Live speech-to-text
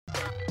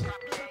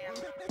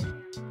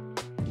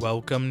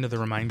Welcome to the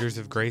Reminders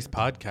of Grace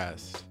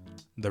podcast.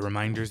 The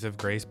Reminders of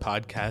Grace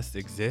podcast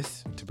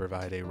exists to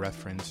provide a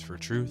reference for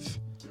truth,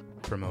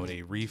 promote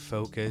a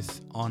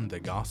refocus on the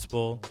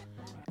gospel,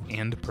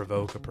 and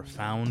provoke a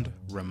profound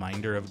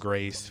reminder of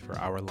grace for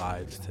our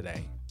lives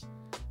today.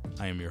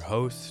 I am your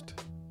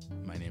host.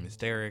 My name is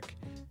Derek,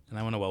 and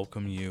I want to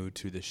welcome you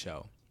to the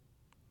show.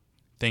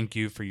 Thank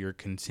you for your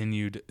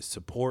continued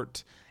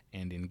support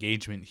and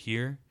engagement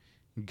here.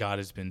 God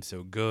has been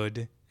so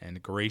good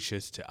and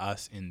gracious to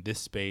us in this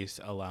space,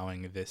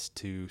 allowing this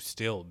to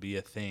still be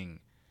a thing.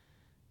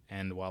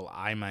 And while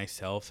I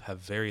myself have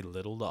very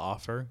little to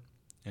offer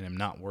and am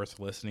not worth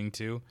listening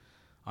to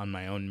on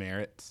my own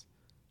merits,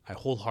 I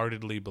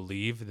wholeheartedly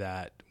believe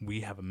that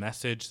we have a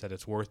message that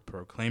is worth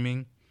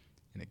proclaiming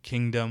and a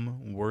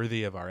kingdom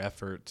worthy of our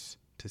efforts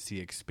to see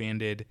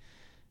expanded,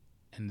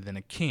 and then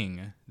a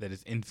king that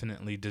is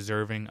infinitely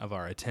deserving of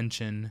our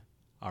attention,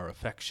 our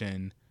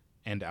affection,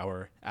 and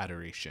our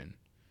adoration.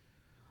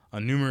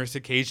 On numerous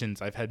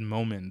occasions, I've had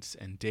moments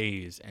and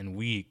days and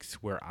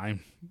weeks where I'm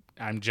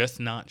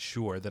just not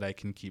sure that I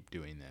can keep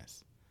doing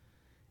this.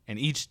 And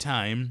each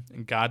time,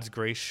 God's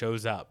grace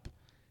shows up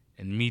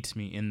and meets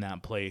me in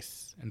that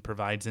place and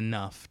provides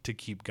enough to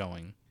keep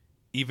going,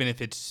 even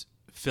if it's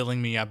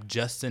filling me up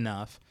just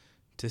enough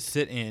to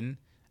sit in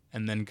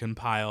and then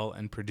compile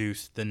and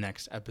produce the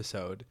next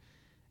episode.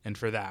 And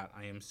for that,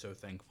 I am so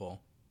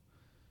thankful.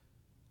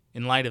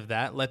 In light of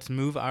that, let's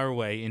move our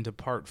way into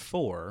part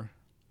 4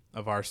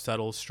 of our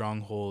Subtle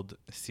Stronghold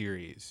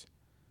series.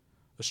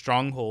 A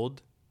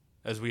stronghold,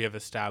 as we have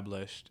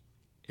established,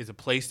 is a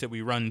place that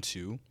we run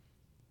to.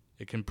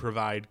 It can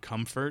provide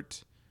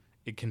comfort.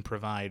 It can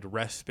provide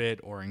respite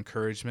or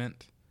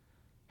encouragement.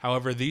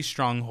 However, these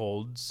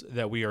strongholds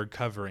that we are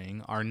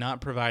covering are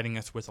not providing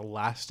us with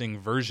lasting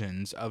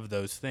versions of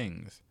those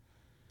things.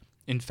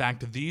 In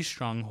fact, these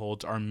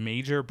strongholds are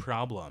major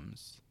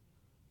problems.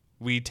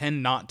 We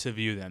tend not to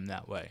view them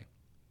that way.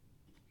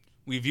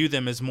 We view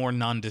them as more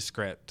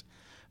nondescript,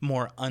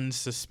 more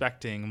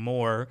unsuspecting,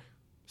 more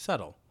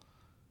subtle.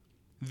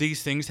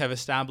 These things have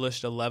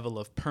established a level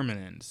of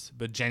permanence,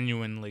 but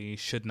genuinely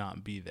should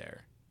not be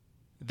there.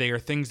 They are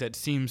things that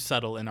seem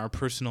subtle in our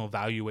personal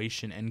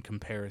valuation and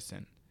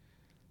comparison.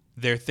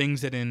 They're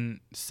things that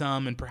in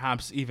some and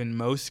perhaps even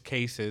most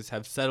cases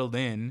have settled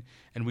in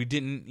and we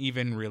didn't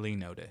even really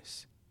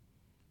notice.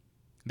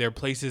 They're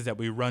places that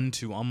we run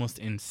to almost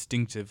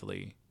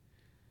instinctively.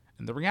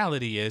 And the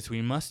reality is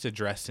we must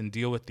address and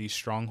deal with these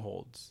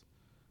strongholds.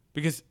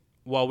 Because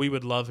while we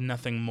would love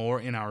nothing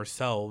more in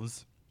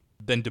ourselves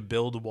than to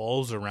build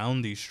walls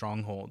around these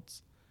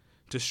strongholds,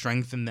 to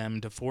strengthen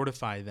them, to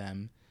fortify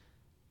them,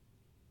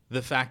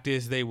 the fact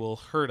is they will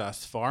hurt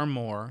us far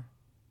more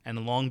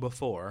and long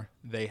before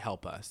they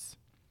help us.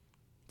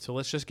 So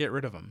let's just get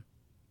rid of them.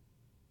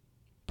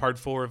 Part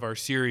 4 of our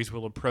series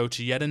will approach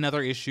yet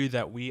another issue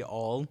that we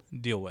all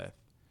deal with,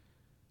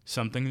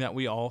 something that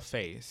we all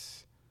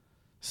face.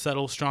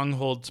 Subtle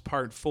Strongholds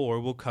Part 4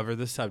 will cover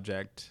the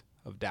subject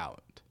of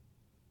doubt.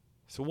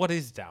 So what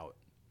is doubt?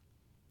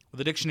 Well,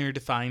 the dictionary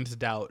defines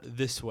doubt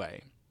this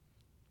way: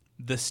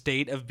 the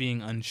state of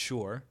being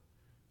unsure,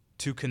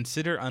 to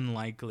consider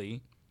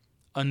unlikely,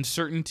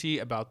 uncertainty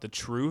about the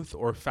truth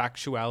or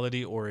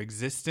factuality or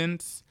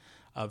existence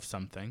of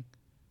something,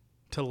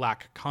 to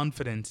lack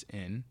confidence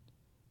in,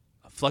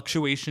 a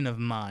fluctuation of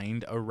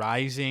mind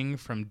arising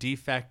from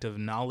defect of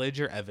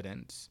knowledge or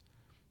evidence,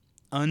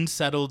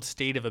 unsettled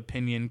state of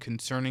opinion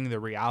concerning the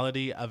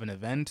reality of an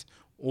event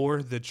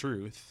or the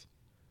truth,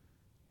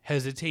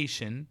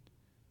 hesitation,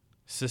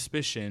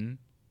 suspicion,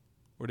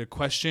 or to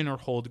question or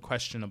hold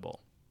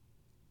questionable.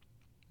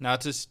 Now,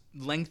 it's a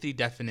lengthy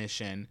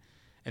definition,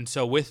 and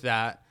so with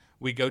that,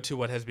 we go to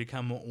what has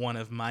become one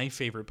of my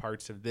favorite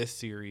parts of this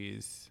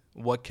series.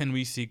 What can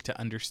we seek to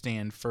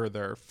understand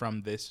further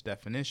from this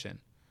definition?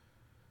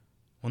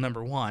 Well,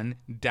 number 1,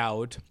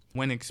 doubt,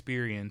 when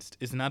experienced,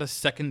 is not a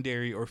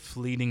secondary or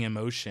fleeting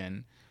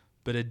emotion,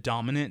 but a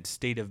dominant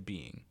state of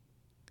being.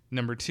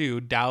 Number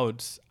 2,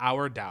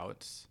 our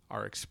doubts,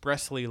 are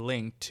expressly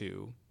linked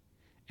to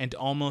and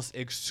almost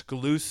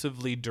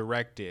exclusively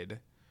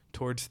directed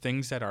towards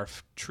things that are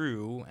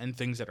true and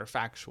things that are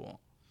factual.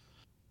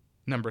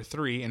 Number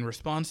 3, in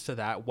response to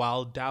that,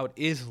 while doubt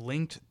is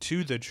linked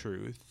to the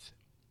truth,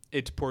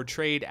 it's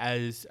portrayed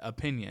as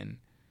opinion,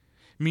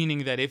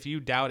 meaning that if you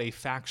doubt a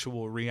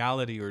factual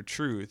reality or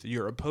truth,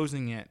 you're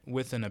opposing it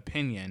with an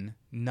opinion,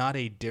 not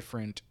a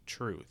different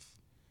truth.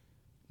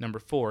 Number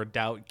 4,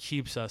 doubt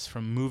keeps us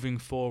from moving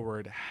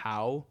forward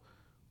how,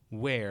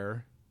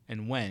 where,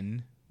 and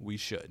when we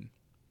should.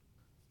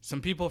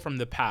 Some people from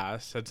the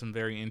past had some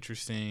very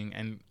interesting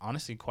and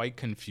honestly quite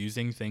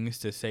confusing things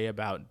to say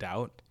about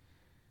doubt.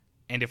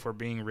 And if we're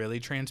being really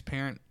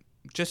transparent,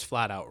 just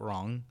flat out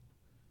wrong.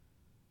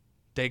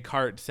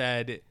 Descartes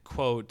said,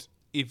 quote,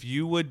 "If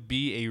you would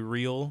be a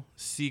real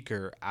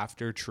seeker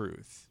after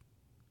truth,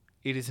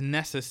 it is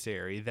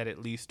necessary that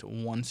at least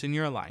once in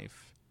your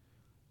life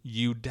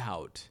you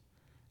doubt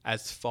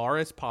as far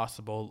as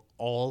possible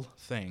all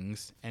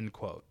things," end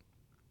quote.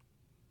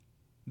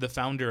 the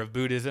founder of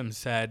Buddhism,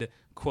 said,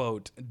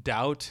 quote,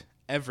 "Doubt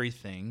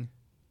everything,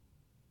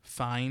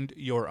 find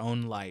your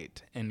own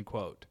light," end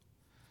quote.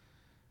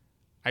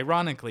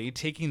 Ironically,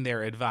 taking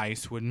their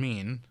advice would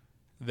mean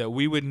that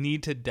we would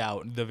need to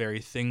doubt the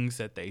very things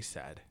that they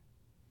said,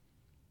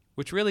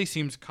 which really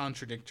seems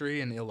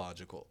contradictory and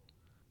illogical.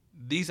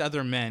 These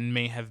other men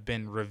may have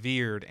been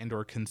revered and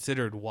or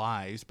considered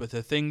wise, but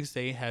the things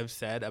they have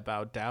said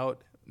about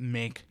doubt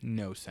make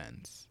no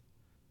sense.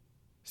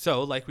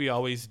 So, like we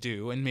always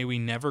do, and may we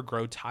never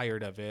grow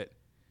tired of it,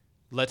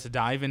 let's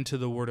dive into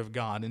the Word of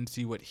God and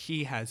see what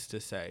He has to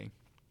say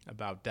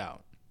about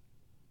doubt.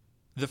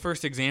 The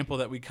first example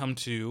that we come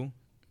to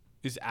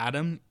is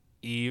Adam,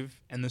 Eve,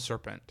 and the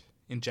serpent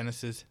in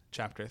Genesis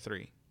chapter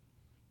 3.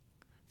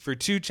 For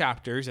 2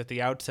 chapters at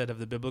the outset of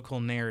the biblical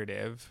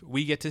narrative,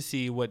 we get to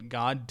see what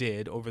God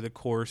did over the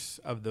course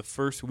of the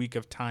first week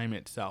of time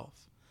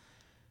itself.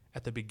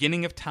 At the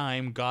beginning of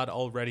time, God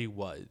already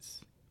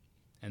was.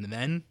 And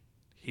then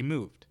He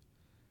moved.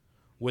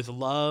 With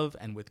love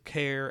and with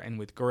care and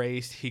with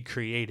grace, He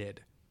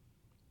created.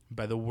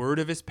 By the word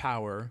of His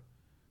power,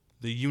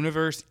 the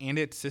universe and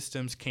its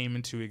systems came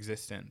into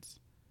existence.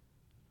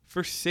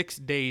 For 6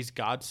 days,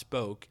 God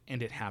spoke,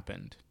 and it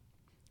happened.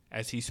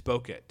 As He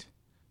spoke it,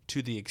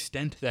 to the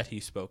extent that He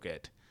spoke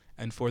it,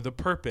 and for the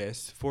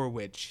purpose for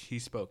which He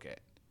spoke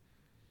it.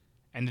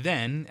 And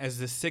then, as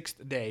the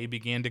 6th day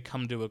began to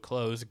come to a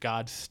close,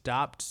 God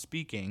stopped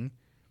speaking,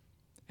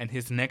 and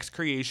His next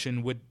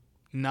creation would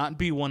not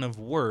be one of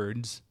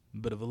words,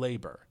 but of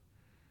labor.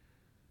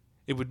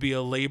 It would be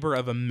a labor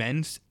of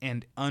immense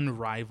and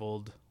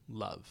unrivaled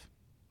love.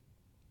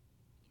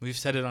 We've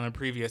said it on a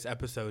previous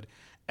episode.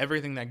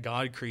 Everything that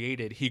God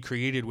created, He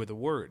created with a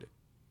word.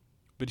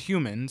 But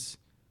humans,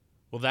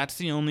 well, that's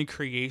the only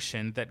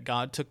creation that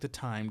God took the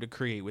time to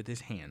create with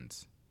His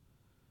hands.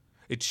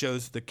 It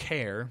shows the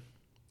care,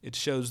 it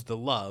shows the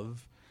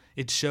love,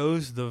 it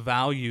shows the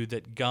value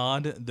that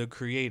God, the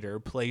Creator,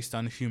 placed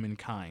on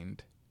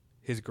humankind,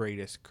 His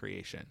greatest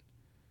creation.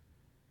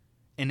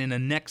 And in a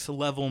next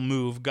level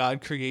move,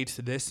 God creates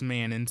this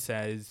man and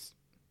says,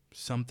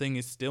 something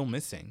is still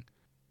missing.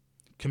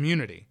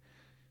 Community.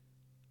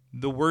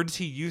 The words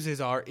He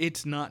uses are,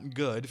 it's not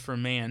good for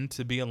man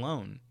to be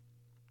alone.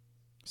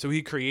 So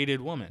He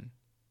created woman.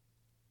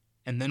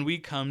 And then we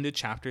come to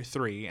chapter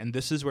 3, and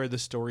this is where the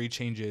story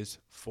changes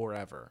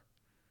forever.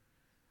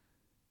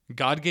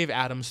 God gave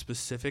Adam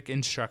specific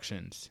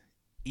instructions.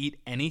 Eat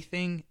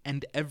anything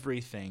and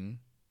everything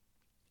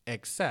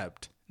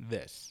except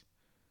this.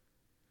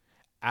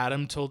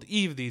 Adam told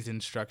Eve these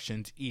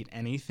instructions. Eat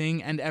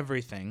anything and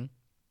everything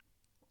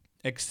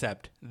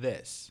except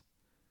this.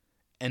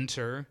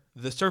 Enter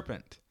the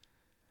serpent.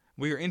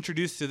 We are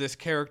introduced to this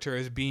character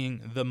as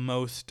being the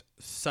most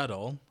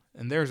subtle,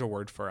 and there's a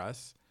word for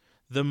us,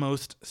 the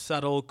most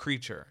subtle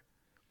creature.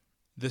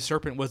 The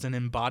serpent was an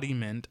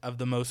embodiment of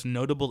the most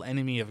notable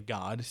enemy of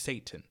God,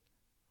 Satan,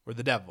 or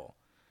the devil.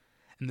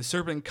 And the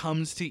serpent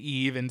comes to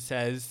Eve and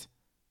says,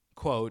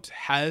 quote,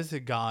 "Has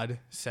God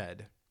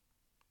said,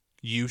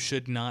 you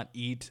should not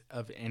eat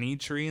of any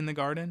tree in the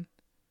garden?"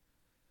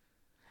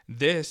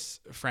 This,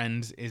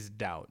 friends, is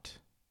doubt.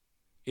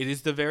 It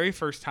is the very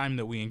first time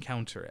that we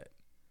encounter it.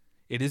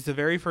 It is the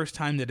very first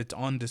time that it's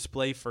on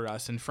display for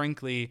us, and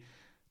frankly,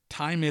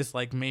 time is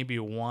like maybe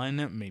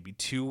 1, maybe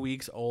 2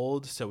 weeks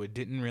old, so it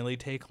didn't really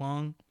take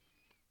long.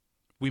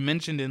 We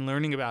mentioned in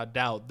learning about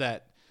doubt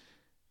that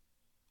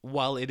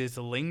while it is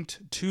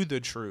linked to the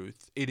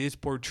truth, it is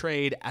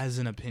portrayed as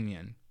an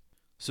opinion.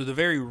 So the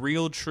very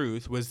real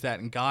truth was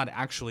that God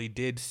actually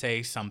did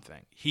say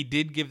something. He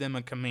did give them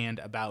a command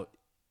about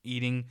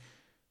eating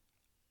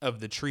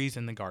of the trees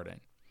in the garden.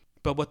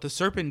 But what the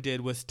serpent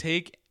did was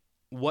take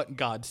what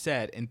God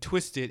said and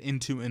twist it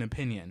into an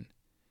opinion.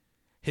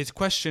 His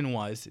question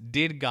was,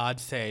 did God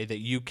say that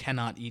you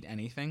cannot eat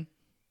anything?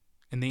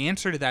 And the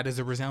answer to that is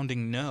a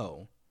resounding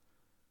no.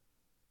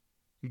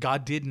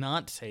 God did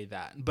not say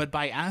that. But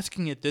by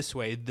asking it this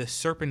way, the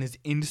serpent is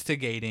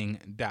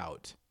instigating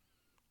doubt.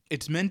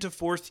 It's meant to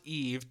force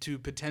Eve to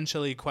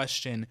potentially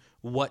question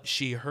what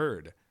she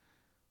heard,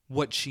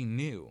 what she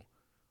knew.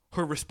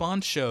 Her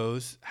response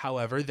shows,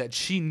 however, that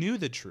she knew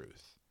the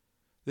truth,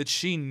 that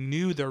she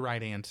knew the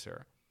right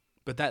answer.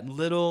 But that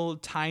little,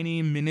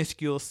 tiny,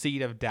 minuscule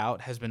seed of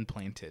doubt has been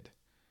planted.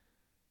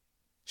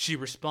 She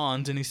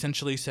responds and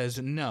essentially says,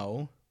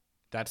 no,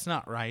 that's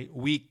not right.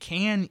 We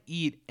can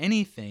eat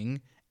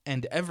anything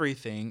and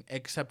everything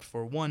except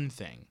for one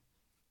thing.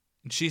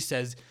 And she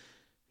says,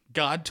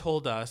 God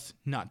told us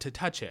not to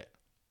touch it,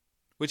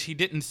 which He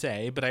didn't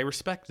say, but I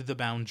respect the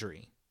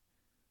boundary,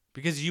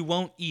 because you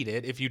won't eat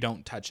it if you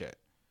don't touch it.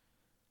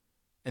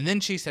 And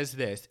then she says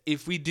this,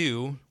 if we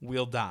do,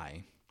 we'll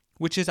die,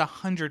 which is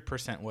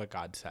 100% what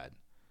God said.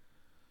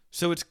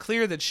 So it's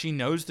clear that she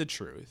knows the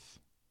truth.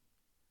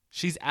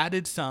 She's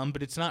added some,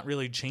 but it's not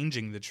really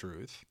changing the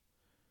truth.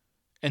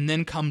 And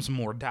then comes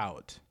more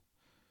doubt.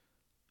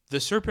 The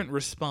serpent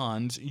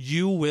responds,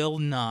 you will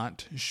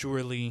not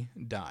surely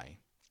die.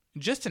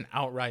 Just an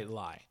outright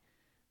lie,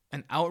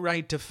 an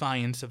outright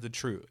defiance of the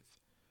truth.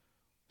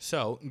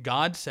 So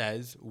God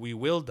says we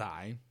will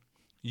die.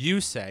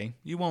 You say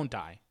you won't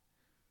die.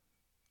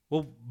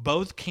 Well,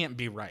 both can't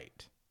be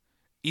right.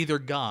 Either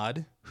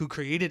God, who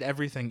created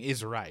everything,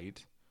 is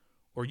right,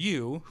 or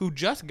you, who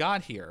just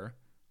got here,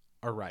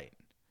 are right.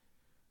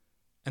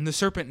 And the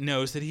serpent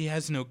knows that he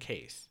has no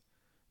case.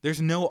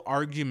 There's no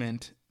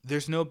argument.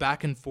 There's no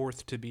back and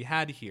forth to be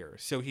had here.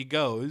 So he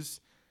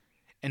goes,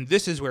 and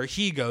this is where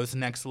he goes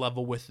next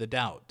level with the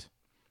doubt.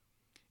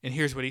 And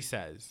here's what he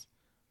says.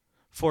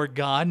 For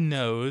God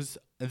knows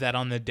that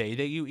on the day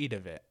that you eat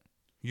of it,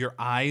 your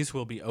eyes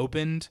will be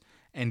opened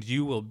and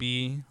you will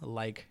be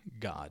like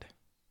God.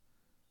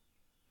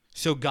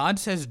 So God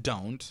says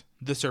don't.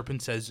 The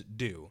serpent says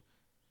do.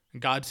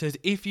 God says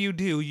if you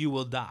do, you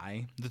will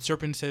die. The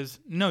serpent says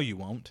no, you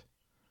won't.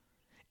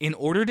 In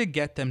order to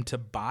get them to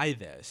buy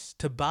this,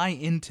 to buy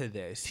into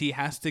this, he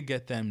has to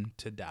get them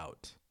to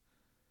doubt.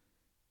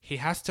 He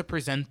has to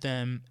present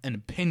them an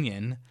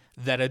opinion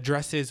that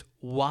addresses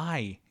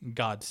why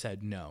God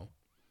said no.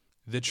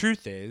 The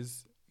truth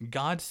is,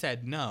 God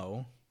said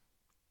no,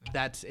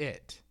 that's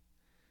it.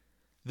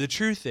 The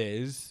truth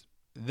is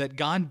that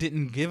God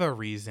didn't give a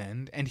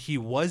reason, and he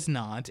was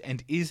not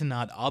and is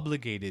not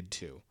obligated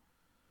to.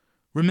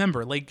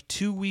 Remember, like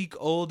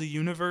 2-week-old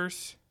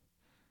universe,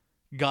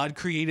 God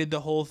created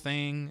the whole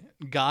thing.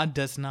 God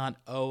does not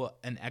owe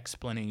an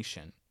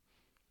explanation.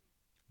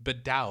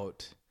 But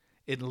doubt,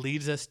 it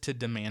leads us to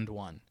demand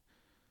one.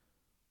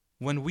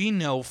 When we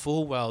know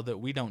full well that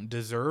we don't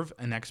deserve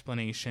an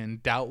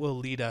explanation, doubt will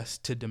lead us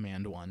to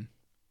demand one.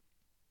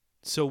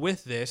 So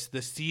with this,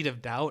 the seed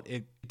of doubt,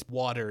 it's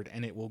watered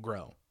and it will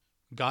grow.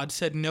 God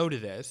said no to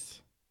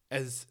this.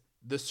 As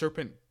the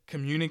serpent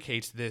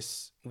communicates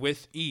this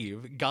with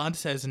Eve, God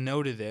says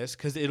no to this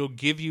because it'll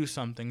give you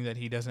something that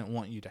he doesn't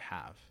want you to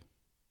have.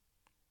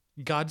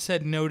 God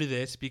said no to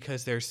this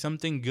because there's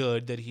something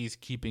good that he's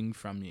keeping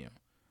from you.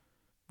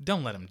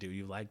 Don't let him do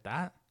you like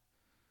that.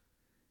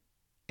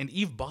 And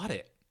Eve bought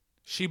it.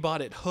 She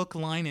bought it hook,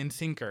 line, and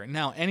sinker.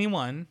 Now,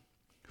 anyone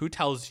who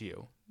tells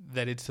you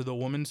that it's the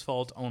woman's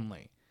fault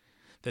only,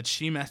 that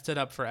she messed it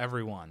up for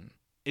everyone,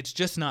 it's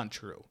just not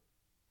true.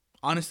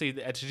 Honestly,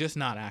 it's just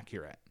not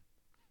accurate.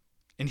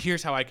 And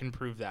here's how I can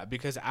prove that.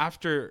 Because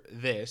after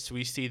this,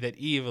 we see that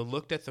Eve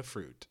looked at the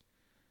fruit.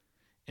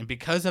 And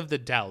because of the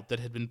doubt that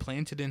had been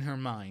planted in her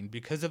mind,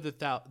 because of the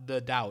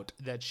doubt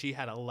that she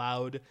had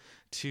allowed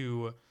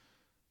to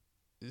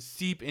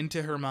seep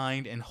into her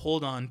mind and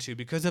hold on to,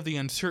 because of the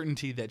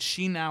uncertainty that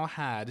she now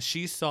had,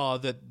 she saw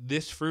that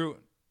this fruit,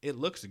 it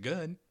looks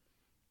good.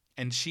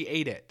 And she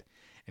ate it.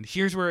 And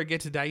here's where it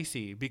gets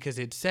dicey, because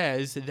it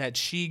says that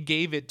she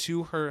gave it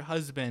to her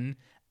husband,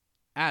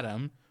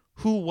 Adam,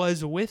 who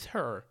was with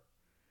her.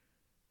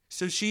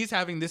 So she's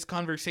having this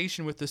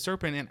conversation with the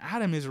serpent, and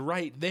Adam is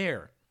right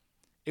there.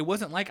 It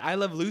wasn't like I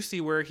Love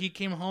Lucy where he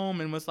came home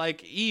and was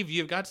like, Eve,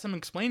 you've got some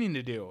explaining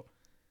to do.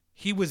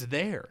 He was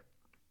there.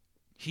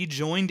 He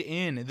joined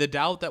in. The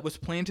doubt that was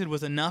planted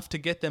was enough to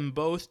get them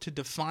both to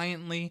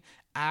defiantly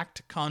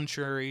act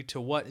contrary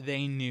to what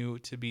they knew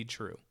to be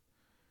true.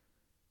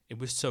 It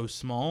was so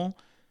small.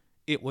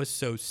 It was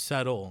so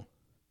subtle.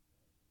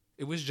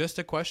 It was just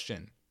a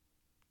question.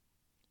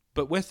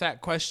 But with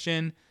that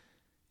question,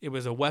 it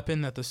was a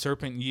weapon that the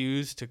serpent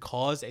used to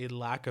cause a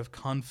lack of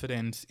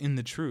confidence in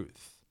the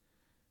truth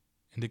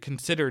and to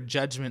consider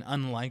judgment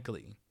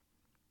unlikely.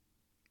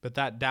 But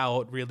that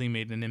doubt really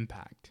made an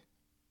impact.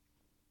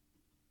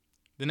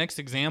 The next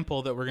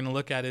example that we're going to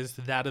look at is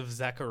that of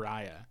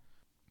Zechariah.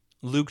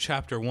 Luke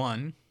chapter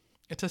 1.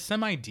 It's a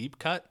semi-deep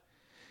cut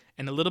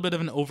and a little bit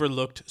of an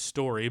overlooked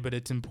story, but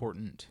it's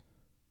important.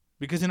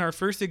 Because in our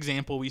first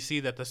example, we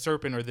see that the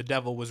serpent or the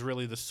devil was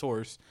really the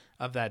source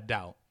of that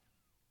doubt.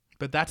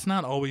 But that's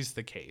not always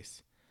the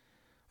case.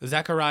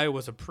 Zechariah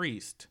was a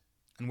priest,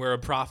 and where a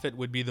prophet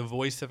would be the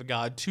voice of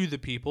God to the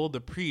people, the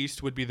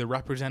priest would be the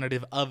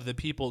representative of the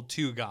people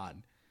to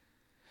God.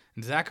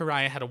 And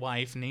Zechariah had a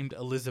wife named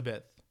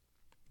Elizabeth.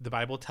 The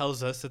Bible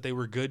tells us that they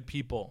were good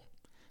people.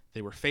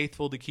 They were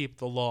faithful to keep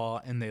the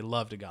law, and they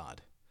loved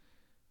God.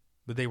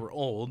 But they were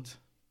old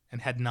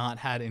and had not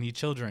had any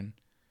children.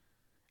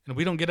 And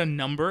we don't get a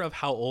number of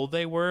how old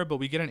they were, but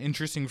we get an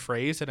interesting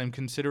phrase that I'm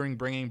considering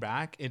bringing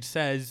back. It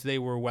says they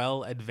were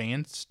well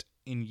advanced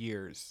in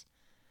years.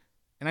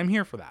 And I'm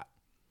here for that.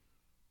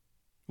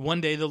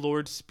 One day the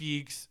Lord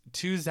speaks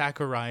to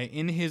Zechariah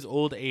in his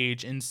old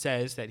age and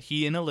says that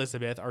he and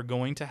Elizabeth are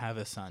going to have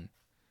a son.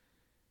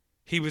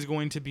 He was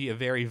going to be a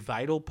very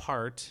vital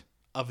part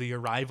of the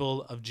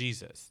arrival of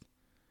Jesus.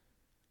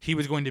 He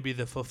was going to be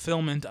the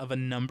fulfillment of a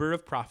number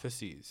of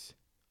prophecies.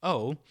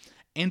 Oh,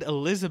 and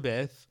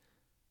Elizabeth,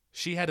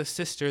 she had a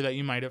sister that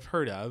you might have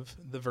heard of,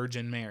 the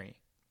Virgin Mary.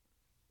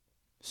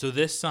 So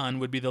this son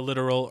would be the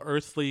literal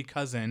earthly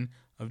cousin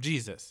of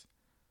Jesus.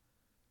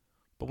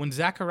 But when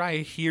Zechariah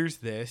hears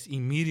this,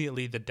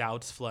 immediately the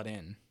doubts flood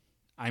in.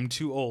 I'm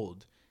too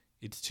old.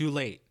 It's too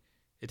late.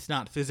 It's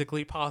not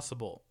physically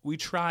possible. We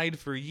tried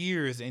for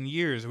years and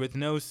years with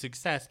no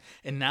success,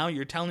 and now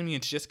you're telling me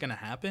it's just going to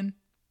happen?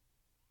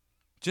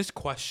 Just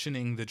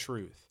questioning the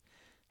truth.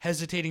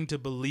 hesitating to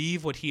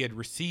believe what he had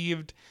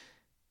received.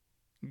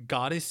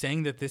 God is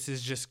saying that this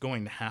is just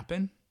going to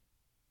happen.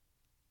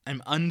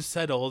 I'm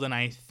unsettled, and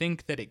I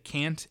think that it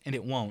can't and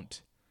it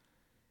won't.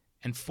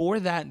 And for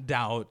that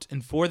doubt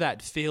and for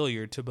that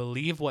failure to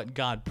believe what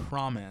God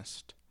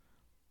promised,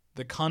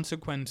 the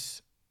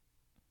consequence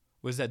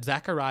was that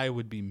Zechariah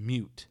would be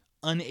mute,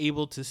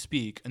 unable to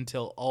speak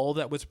until all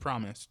that was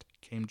promised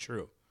came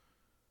true.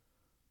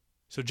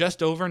 So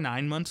just over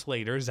 9 months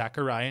later,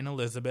 Zechariah and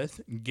Elizabeth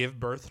give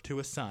birth to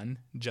a son,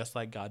 just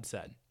like God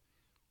said.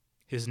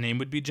 His name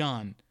would be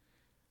John.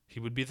 He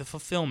would be the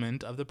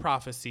fulfillment of the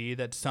prophecy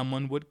that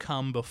someone would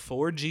come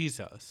before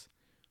Jesus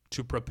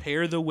to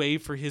prepare the way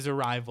for his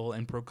arrival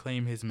and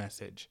proclaim his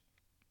message.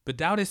 But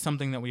doubt is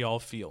something that we all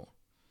feel.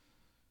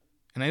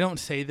 And I don't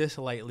say this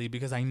lightly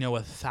because I know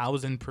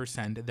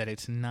 1,000% that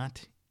it's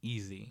not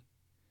easy.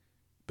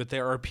 But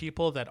there are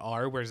people that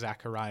are where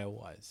Zechariah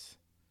was,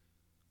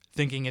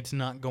 thinking it's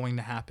not going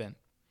to happen.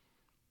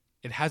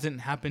 It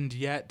hasn't happened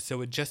yet,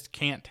 so it just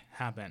can't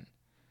happen.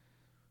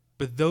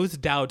 But those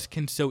doubts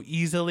can so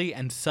easily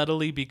and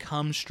subtly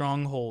become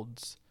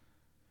strongholds.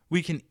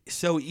 We can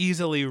so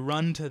easily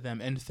run to them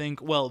and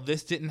think, well,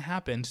 this didn't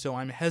happen, so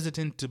I'm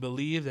hesitant to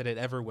believe that it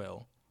ever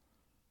will.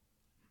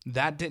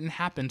 That didn't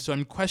happen, so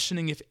I'm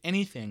questioning if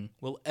anything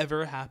will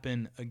ever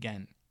happen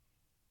again.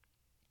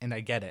 And I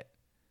get it.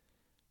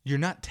 You're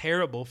not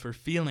terrible for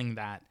feeling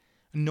that,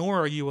 nor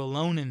are you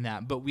alone in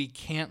that, but we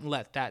can't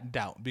let that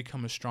doubt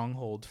become a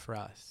stronghold for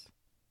us.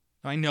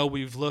 I know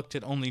we've looked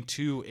at only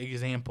 2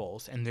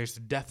 examples, and there's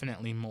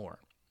definitely more.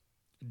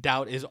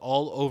 Doubt is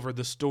all over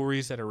the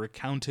stories that are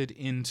recounted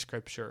in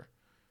Scripture.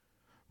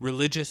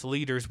 Religious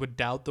leaders would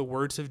doubt the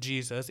words of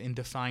Jesus in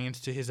defiance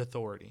to his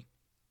authority.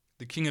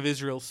 The king of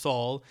Israel,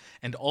 Saul,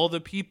 and all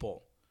the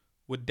people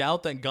would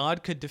doubt that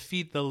God could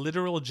defeat the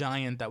literal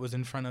giant that was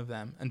in front of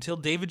them until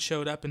David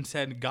showed up and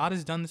said, God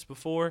has done this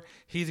before,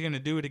 he's going to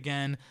do it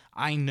again.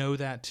 I know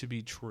that to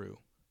be true.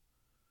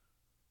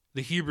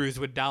 The Hebrews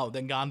would doubt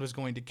that God was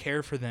going to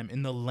care for them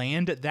in the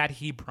land that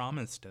he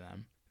promised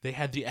them. They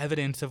had the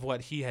evidence of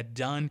what he had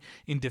done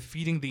in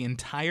defeating the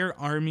entire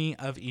army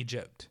of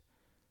Egypt.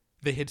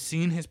 They had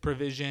seen his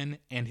provision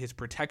and his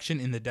protection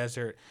in the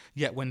desert,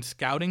 yet when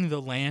scouting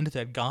the land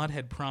that God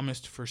had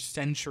promised for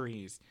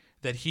centuries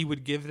that he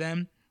would give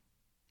them,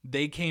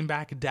 they came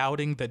back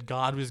doubting that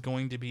God was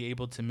going to be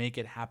able to make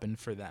it happen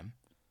for them.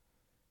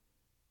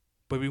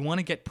 But we want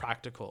to get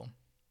practical,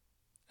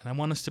 and I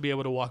want us to be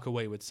able to walk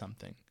away with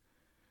something.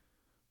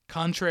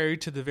 Contrary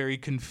to the very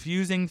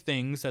confusing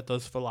things that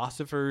those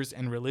philosophers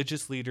and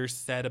religious leaders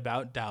said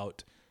about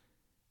doubt,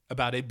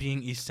 about it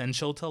being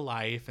essential to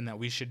life and that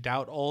we should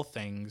doubt all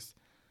things,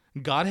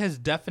 God has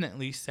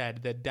definitely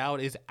said that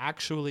doubt is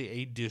actually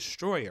a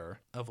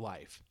destroyer of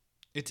life.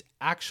 It's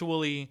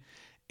actually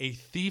a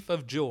thief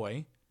of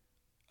joy,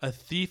 a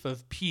thief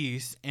of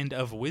peace, and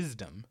of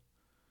wisdom.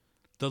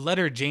 The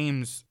letter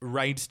James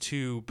writes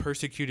to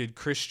persecuted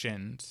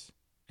Christians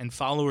and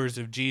followers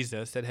of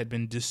Jesus that had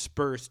been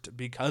dispersed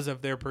because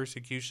of their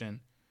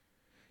persecution.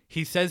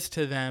 He says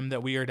to them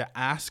that we are to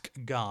ask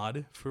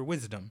God for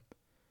wisdom.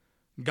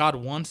 God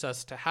wants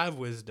us to have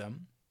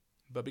wisdom,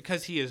 but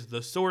because he is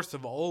the source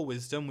of all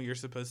wisdom, we are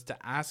supposed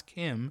to ask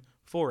him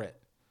for it.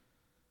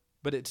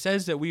 But it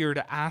says that we are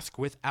to ask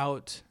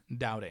without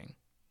doubting.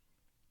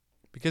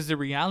 Because the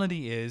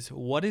reality is,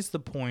 what is the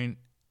point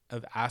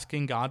of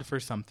asking God for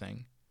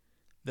something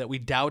that we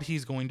doubt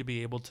he's going to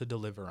be able to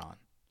deliver on?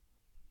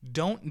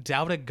 Don't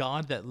doubt a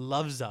God that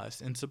loves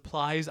us and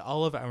supplies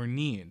all of our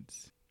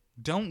needs.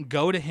 Don't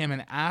go to him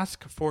and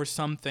ask for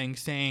something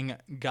saying,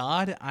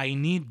 God, I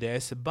need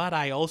this, but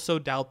I also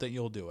doubt that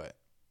you'll do it.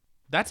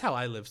 That's how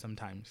I live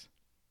sometimes.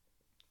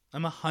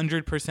 I'm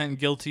 100%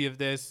 guilty of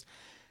this,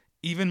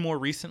 even more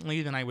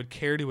recently than I would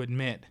care to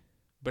admit,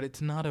 but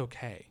it's not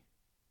okay.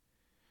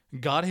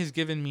 God has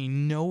given me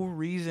no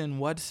reason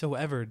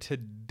whatsoever to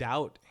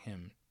doubt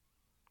him,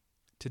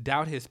 to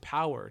doubt his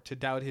power, to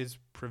doubt his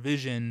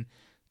provision,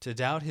 to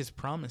doubt his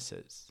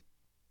promises.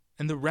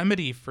 And the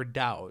remedy for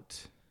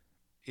doubt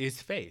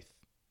is faith.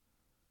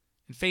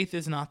 And faith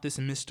is not this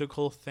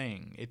mystical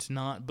thing. It's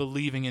not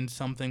believing in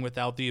something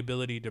without the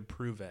ability to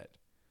prove it.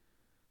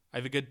 I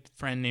have a good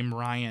friend named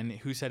Ryan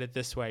who said it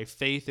this way: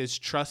 faith is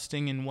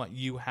trusting in what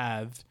you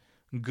have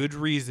good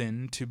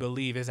reason to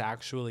believe is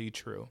actually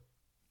true.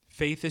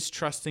 Faith is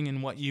trusting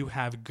in what you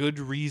have good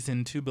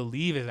reason to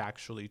believe is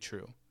actually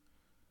true.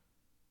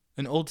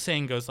 An old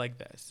saying goes like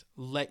this: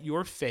 let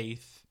your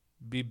faith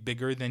be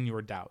bigger than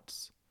your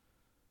doubts.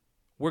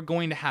 We're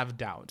going to have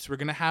doubts. We're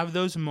going to have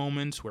those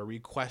moments where we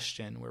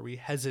question, where we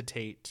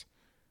hesitate,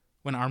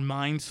 when our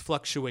minds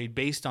fluctuate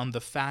based on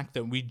the fact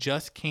that we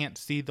just can't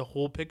see the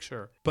whole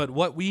picture. But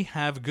what we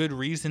have good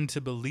reason to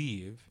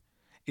believe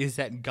is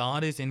that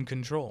God is in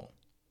control,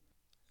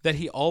 that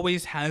he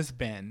always has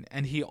been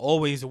and he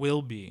always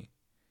will be.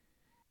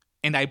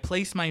 And I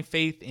place my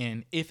faith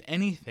in, if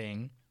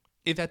anything,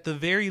 if at the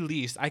very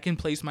least I can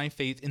place my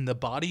faith in the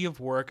body of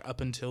work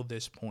up until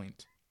this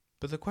point.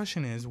 But the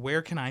question is,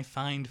 where can I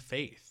find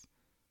faith?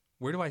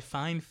 Where do I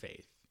find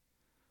faith?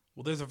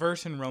 Well, there's a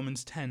verse in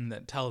Romans 10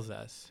 that tells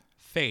us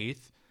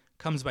faith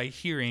comes by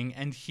hearing,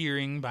 and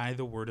hearing by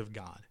the word of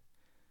God.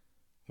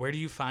 Where do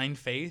you find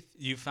faith?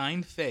 You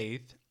find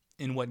faith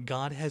in what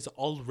God has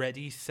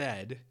already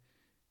said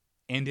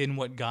and in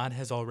what God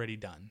has already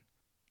done.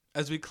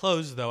 As we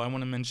close, though, I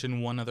want to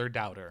mention one other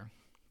doubter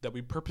that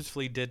we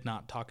purposefully did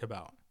not talk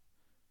about.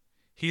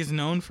 He is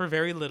known for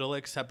very little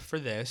except for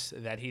this,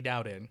 that he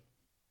doubted.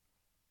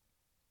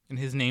 And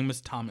his name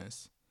was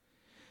Thomas.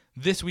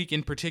 This week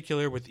in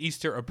particular, with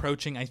Easter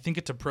approaching, I think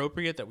it's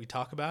appropriate that we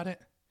talk about it.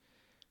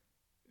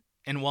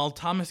 And while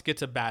Thomas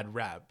gets a bad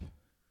rep,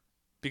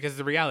 because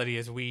the reality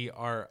is we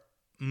are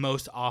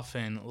most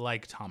often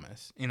like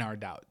Thomas in our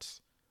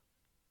doubts.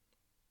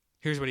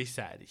 Here's what he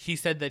said. He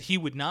said that he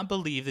would not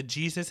believe that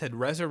Jesus had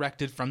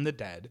resurrected from the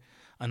dead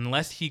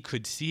unless he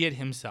could see it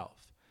himself.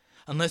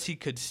 Unless he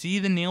could see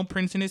the nail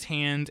prints in his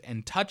hands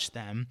and touch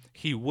them,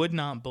 he would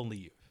not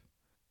believe.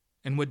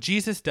 And what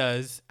Jesus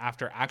does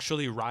after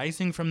actually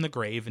rising from the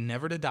grave and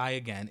never to die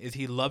again is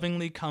he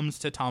lovingly comes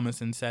to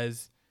Thomas and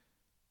says,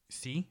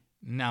 "See?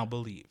 Now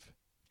believe."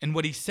 And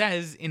what he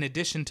says in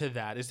addition to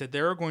that is that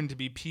there are going to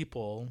be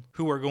people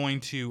who are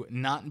going to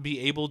not be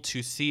able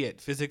to see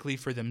it physically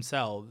for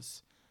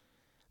themselves,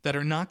 that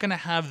are not going to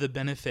have the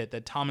benefit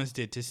that Thomas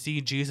did to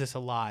see Jesus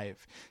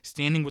alive,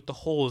 standing with the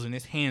holes in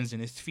his hands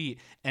and his feet,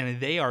 and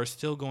they are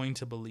still going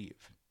to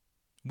believe.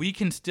 We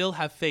can still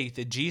have faith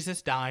that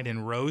Jesus died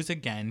and rose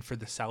again for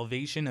the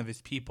salvation of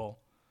his people.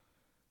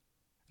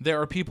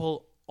 There are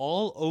people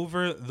all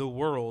over the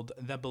world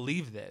that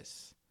believe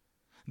this.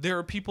 There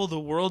are people the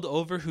world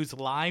over whose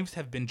lives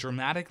have been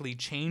dramatically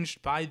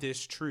changed by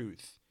this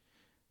truth.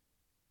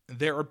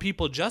 There are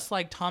people just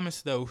like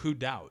Thomas, though, who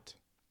doubt.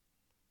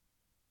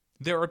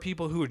 There are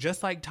people who,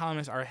 just like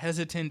Thomas, are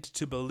hesitant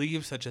to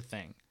believe such a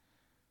thing,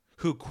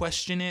 who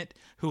question it,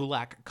 who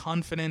lack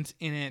confidence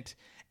in it,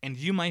 and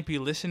you might be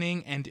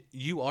listening and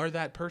you are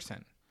that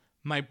person.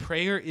 My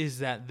prayer is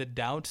that the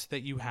doubts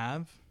that you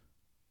have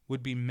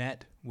would be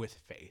met with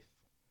faith.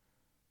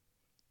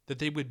 That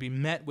they would be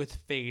met with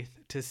faith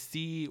to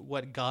see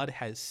what God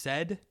has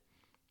said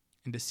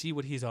and to see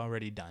what he's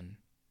already done.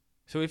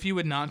 So if you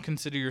would not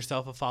consider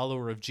yourself a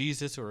follower of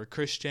Jesus or a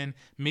Christian,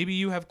 maybe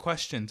you have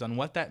questions on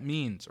what that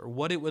means or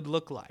what it would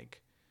look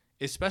like.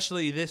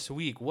 Especially this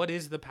week. What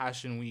is the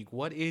Passion Week?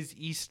 What is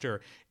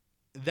Easter?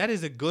 That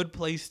is a good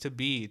place to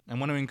be. I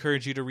want to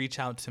encourage you to reach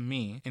out to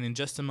me. And in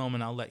just a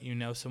moment, I'll let you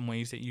know some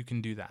ways that you can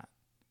do that.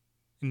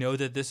 Know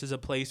that this is a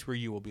place where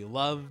you will be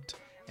loved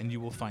and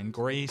you will find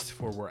grace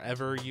for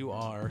wherever you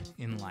are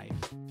in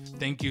life.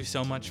 Thank you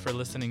so much for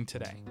listening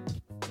today.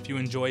 If you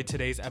enjoyed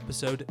today's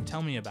episode,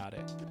 tell me about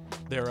it.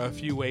 There are a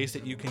few ways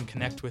that you can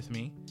connect with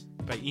me.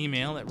 By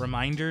email at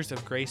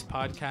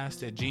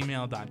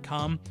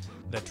remindersofgracepodcast@gmail.com.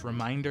 That's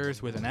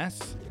reminders with an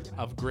S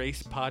of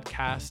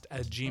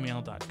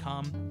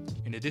gracepodcast@gmail.com.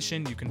 In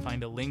addition, you can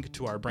find a link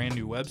to our brand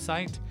new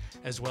website,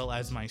 as well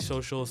as my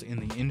socials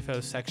in the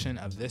info section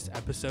of this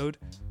episode.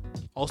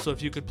 Also,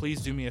 if you could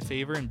please do me a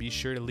favor and be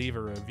sure to leave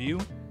a review,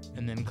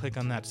 and then click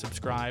on that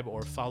subscribe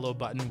or follow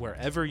button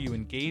wherever you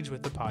engage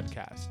with the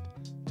podcast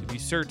to be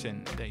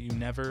certain that you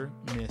never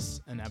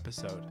miss an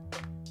episode.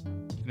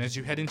 And as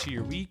you head into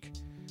your week,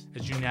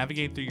 as you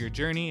navigate through your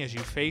journey, as you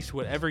face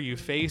whatever you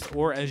face,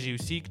 or as you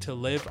seek to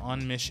live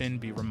on mission,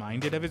 be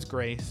reminded of his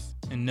grace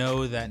and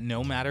know that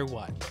no matter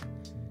what,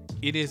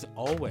 it is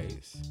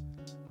always,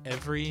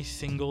 every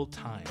single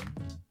time,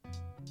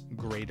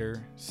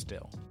 greater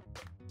still.